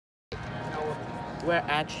We're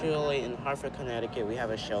actually in Hartford, Connecticut. We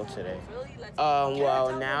have a show today.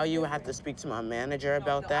 Well, now you have to speak to my manager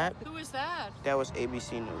about that. Who is that? That was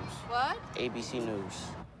ABC News. What? ABC News.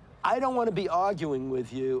 I don't want to be arguing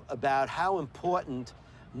with you about how important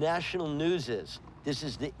national news is. This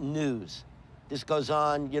is the news. This goes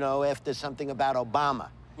on, you know, after something about Obama.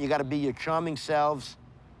 You got to be your charming selves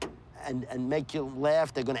and make you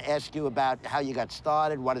laugh. They're going to ask you about how you got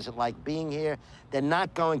started, what is it like being here. They're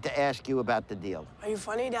not going to ask you about the deal. Are you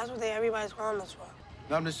funny? That's what everybody's calling us for.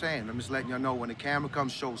 No, I'm just saying. I'm just letting y'all know when the camera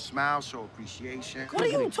comes, show smiles, show appreciation. What are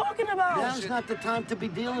you talking about? Now's not the time to be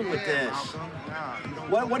dealing with this. Malcolm,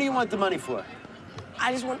 nah, What do you want the money for?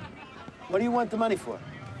 I just want... What do you want the money for?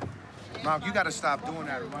 Malcolm, you gotta stop doing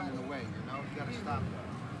that and running away, you know? You gotta stop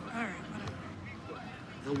that. All right, whatever.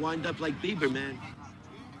 He'll wind up like Bieber, man.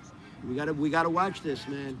 We gotta watch this,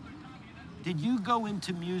 man. Did you go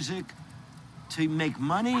into music to make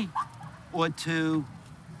money or to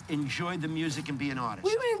enjoy the music and be an artist?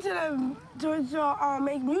 We went to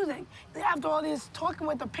make music. Then after all this talking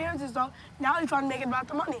with the parents and stuff, now they're trying to make it about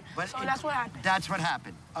the money. But so that's what happened. That's what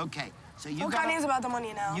happened. Okay. So you What kind is about the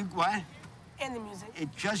money now? You what? And the music. It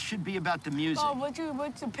just should be about the music. Oh, what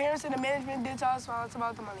the parents and the management did to us, well, it's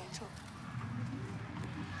about the money, too.